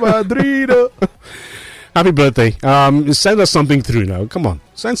 Hala Madrido. Happy birthday. Send us something through now. Come on.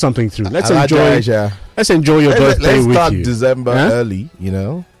 Send something through. Let's enjoy your birthday let's with start you. December early, you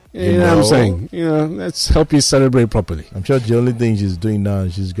know. You know what I'm saying? You know, let's help you celebrate properly. I'm sure the only thing she's doing now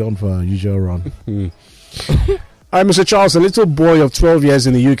is she's gone for her usual run. All right, Mr. Charles, a little boy of 12 years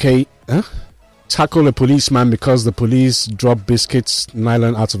in the UK tackled a policeman because the police dropped biscuits,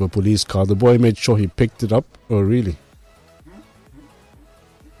 nylon out of a police car. The boy made sure he picked it up. Oh, really?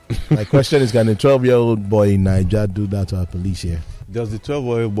 My question is, can a 12-year-old boy in Nigeria do that to our police here? Does the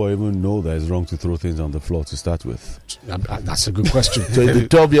 12-year-old boy even know that it's wrong to throw things on the floor to start with? That's a good question. So if the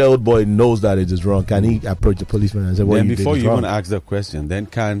 12-year-old boy knows that it is wrong, can he approach the policeman and say, well, then you before did you wrong? even ask the question, then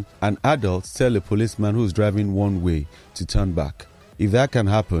can an adult tell a policeman who's driving one way to turn back? If that can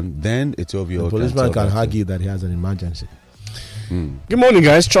happen, then a 12-year-old the policeman can argue that he has an emergency. Good morning,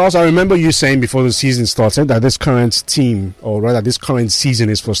 guys. Charles, I remember you saying before the season started that this current team, or rather this current season,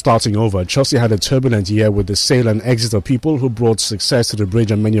 is for starting over. Chelsea had a turbulent year with the sale and exit of people who brought success to the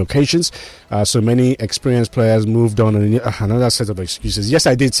bridge on many occasions. So many experienced players moved on, and another set of excuses. Yes,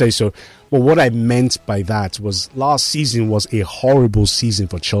 I did say so. But what I meant by that was last season was a horrible season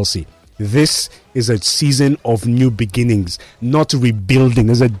for Chelsea. This is a season of new beginnings, not rebuilding.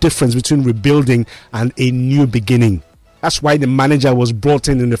 There's a difference between rebuilding and a new beginning. That's why the manager was brought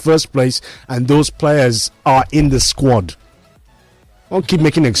in the first place, and those players are in the squad. Don't keep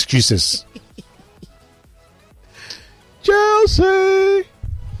making excuses. Chelsea!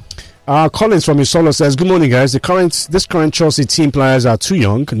 Collins from Isolo says, good morning, guys. This current Chelsea team players are too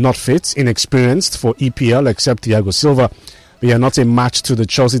young, not fit, inexperienced for EPL, except Thiago Silva. They are not a match to the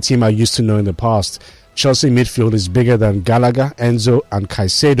Chelsea team I used to know in the past. Chelsea midfield is bigger than Gallagher, Enzo and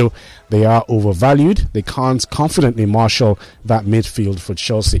Caicedo. They are overvalued. They can't confidently marshal that midfield for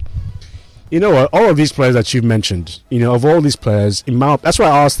Chelsea. You know what? All of these players that you've mentioned, of all these players, that's why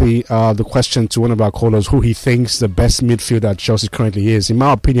I asked the question to one of our callers who he thinks the best midfielder at Chelsea currently is. In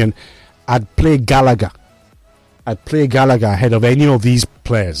my opinion, I'd play Gallagher. I'd play Gallagher ahead of any of these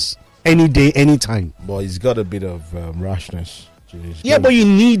players. Any day, any time. But he's got a bit of rashness. Yeah, but you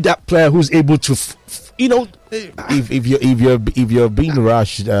need that player who's able to, if you're being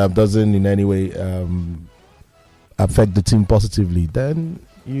rash doesn't in any way affect the team positively, then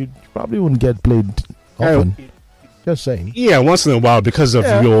you probably wouldn't get played often. Just saying. Yeah, once in a while because of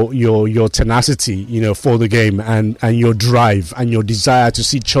your tenacity, for the game and your drive and your desire to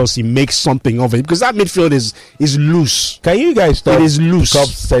see Chelsea make something of it, because that midfield is loose. Can you guys stop? It is loose. Stop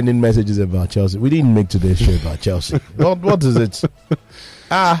sending messages about Chelsea. We didn't make today's show about Chelsea. What is it?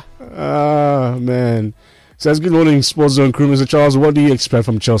 Man. Says, good morning, Sports Zone crew. Mr. Charles, what do you expect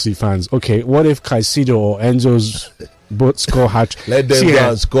from Chelsea fans? Okay, what if Caicedo or Enzo's both score hat-trick? Let them go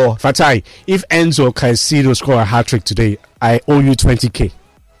and score. Fatai, if Enzo or Caicedo score a hat-trick today, I owe you 20k.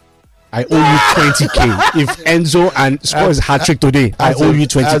 I owe you 20k. If Enzo and scores a hat-trick today, I owe you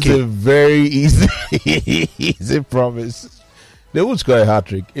 20k. That's a very easy promise. They would score a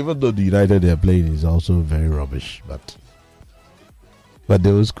hat-trick, even though the United they're playing is also very rubbish. But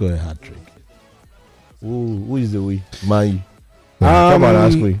they will score a hat-trick. Who is the we? Come on,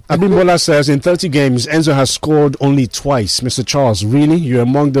 ask me. Abimbola says, in 30 games, Enzo has scored only twice. Mr. Charles, really? You're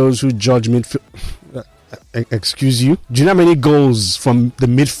among those who judge midfield. Excuse you? Do you know how many goals from the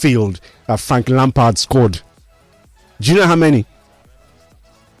midfield that Frank Lampard scored? Do you know how many?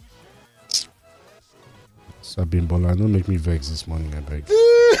 Abimbola, don't make me vex this morning, I beg.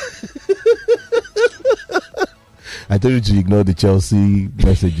 I told you to ignore the Chelsea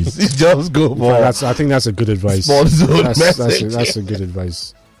messages. Just go for. I think that's a good advice. That's a good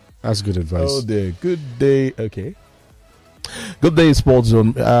advice. That's good advice. Oh dear. Good day. Okay. Good day, Sports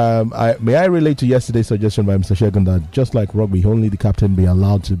Zone. May I relate to yesterday's suggestion by Mr. Shegun that just like rugby, only the captain be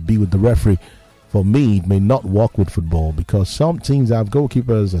allowed to be with the referee. For me, it may not work with football because some teams have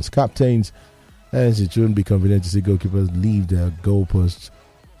goalkeepers as captains, and it shouldn't be convenient to see goalkeepers leave their goalposts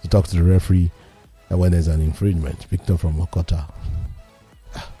to talk to the referee when there's an infringement. Victor from Okota.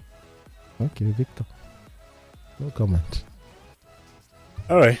 Okay, Victor. No comment.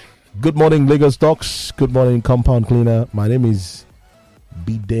 All right. Good morning, Lagos Talks. Good morning, Compound Cleaner. My name is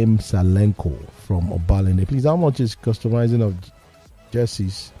Bidem Salenko from Obalende. Please, how much is customizing of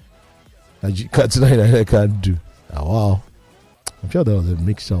jerseys that you can't do? Oh, wow. I'm sure there was a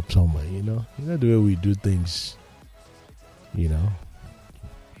mix-up somewhere, the way we do things,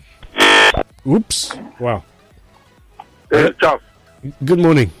 Oops. Wow. Charles. Good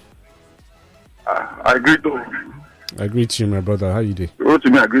morning. I agree to. I greet you, my brother. How you doing? Wrote to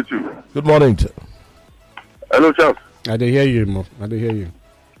me, I agree to you. Good morning. Hello, Charles. I did hear you, Mo. I did hear you.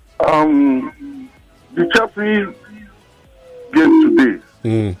 The Chelsea game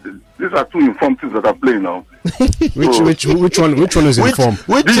today. These are two informed teams that are playing now. Which one is informed?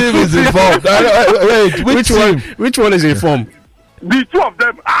 Which team is informed? Wait, Which one is informed? The two of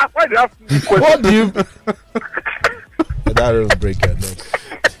them. Why they ask this question? What do you? That doesn't break your neck.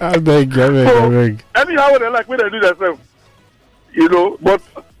 I beg. Anyhow, they like when they do themselves. You know, but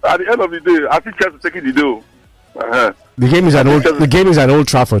at the end of the day, I think Chelsea taking the deal. The game is at Old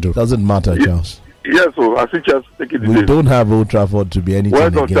Trafford, though. Doesn't matter, Charles. Yes, so I think Chelsea taking the deal. We don't have Old Trafford to be anything Well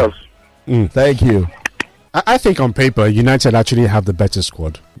done, again. Charles. Thank you. I think on paper, United actually have the better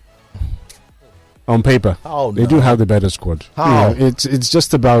squad. On paper, they do have the better squad. How? You know, it's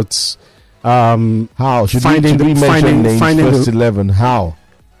just about how should finding we mention names first the 11? How?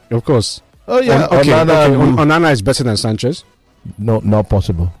 Of course. Oh yeah. Onana is better than Sanchez. No, not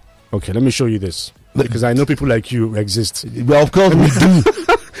possible. Okay, let me show you this because I know people like you exist. Well, of course we do.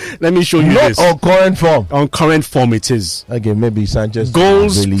 Let me show you Not this. on current form. On current form, it is. Okay, maybe Sanchez.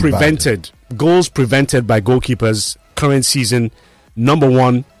 Goals really prevented. Goals prevented by goalkeepers. Current season, number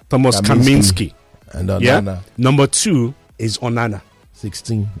 1, Thomas Kaminski. And Onana. Number 2 is Onana.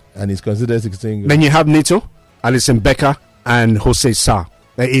 16. And he's considered 16. Then you have Neto, Alisson Becker, and Jose Sa.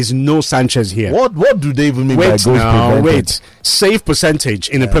 There is no Sanchez here. What do they even mean by goals prevented? Wait. Save percentage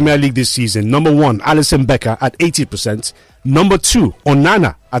in the Premier League this season. Number 1, Alisson Becker at 80%. Number 2,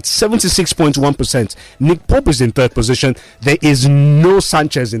 Onana at 76.1%. Nick Pope is in 3rd position. There is no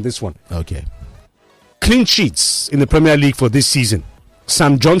Sanchez in this one. Okay. Clean sheets in the Premier League for this season.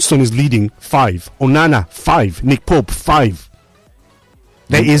 Sam Johnston is leading 5. Onana 5. Nick Pope 5.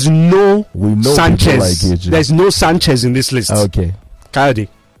 There is no Sanchez. Like There's no Sanchez in this list. Okay. Kayode,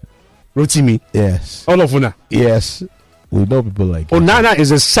 Rotimi, yes. all of Una. Yes. We know people like Onana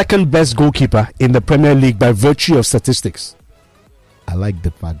is the 2nd best goalkeeper in the Premier League by virtue of statistics. I like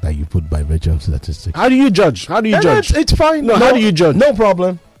the fact that you put by virtue of statistics. How do you judge? It's fine. No, how do you judge? No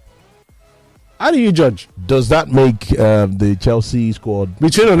problem. How do you judge? Does that make the Chelsea squad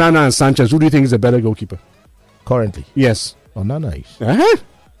Between Onana and Sanchez, who do you think is a better goalkeeper? currently? Yes. Onana is.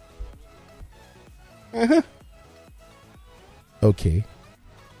 Okay.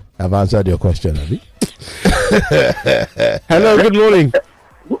 I've answered your question, Abi. Hello, good morning.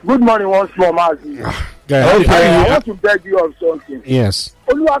 Good morning once more, Mazi. I want to beg you of something. Yes.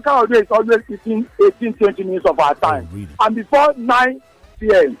 Oluwakayode is always eating 18-20 minutes of our time. Oh, really? And before 9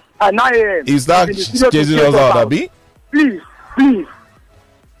 p.m. and 9 a.m. Is that chasing us out, Abi? Please.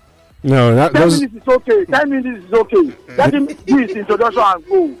 No, 10 minutes is okay. 10 minutes is okay. Let him do his introduction and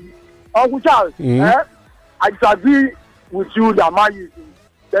go. Uncle Charles, I disagree with you that Man is in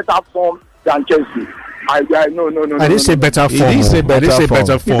better form than Chelsea. No. I didn't say better form. I didn't say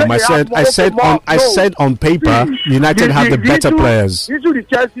better form. I said on paper, United have the better players. The issue the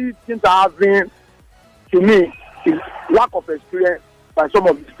Chelsea teams are having, to me, is lack of experience by some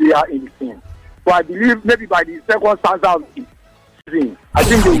of the players in the team. So I believe maybe by the second stanza of the season, I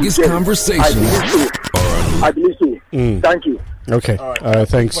think they will get conversation. I believe so. Thank you. Okay.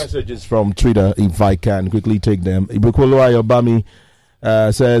 Thanks. Messages from Twitter, if I can quickly take them. Ibukolo Ayobami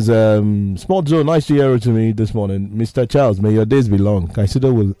says, Small Zone, nice to hear to me this morning. Mr. Charles, may your days be long.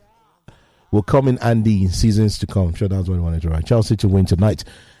 Consider will come in handy in seasons to come. I'm sure that's what he wanted to write. Chelsea to win tonight.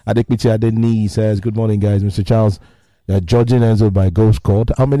 Adekpiti Adeni says, good morning, guys. Mr. Charles, judging Enzo by goals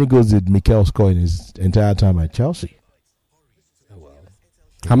scored. How many goals did Mikel score in his entire time at Chelsea?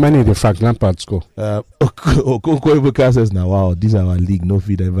 How many did Frank Lampard score? Okonkwo Ibuka says, now, wow, this is our league. No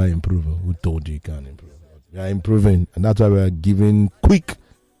feed ever improve. Who told you can't improve? We are improving, and that's why we are giving quick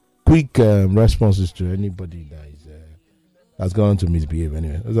responses to anybody that is that's going to misbehave.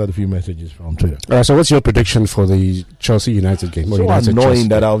 Anyway, those are the few messages from Twitter. So, what's your prediction for the Chelsea United game? So annoying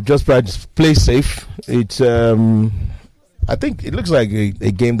that I'll just play safe. It's I think it looks like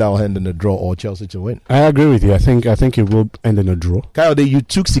a game that will end in a draw or Chelsea to win. I agree with you. I think it will end in a draw. Kayode, you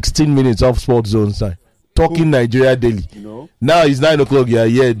took 16 minutes off Sports Zone side. Talking Nigeria daily. No. Now it's 9 o'clock. You are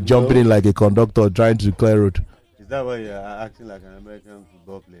here jumping in like a conductor trying to clear road. Is that why you are acting like an American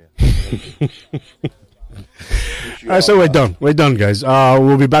football player? All right, so we're done. We're done, guys.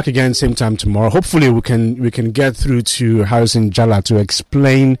 We'll be back again same time tomorrow. Hopefully, we can get through to Harrison Jala to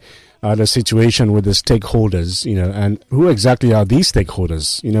explain the situation with the stakeholders. And who exactly are these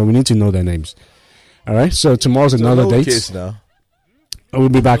stakeholders? We need to know their names. All right. So tomorrow's another date. Case now. We'll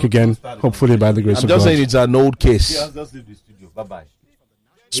be back again, hopefully by the grace of God. I'm just saying it's an old case. Just leave the studio. Bye-bye.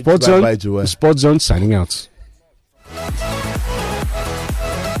 Sports Zone signing out.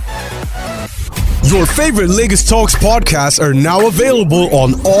 Your favorite Lagos Talks podcasts are now available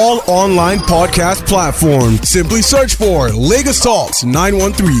on all online podcast platforms. Simply search for Lagos Talks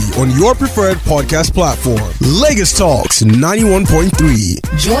 913 on your preferred podcast platform. Lagos Talks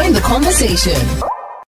 91.3. Join the conversation.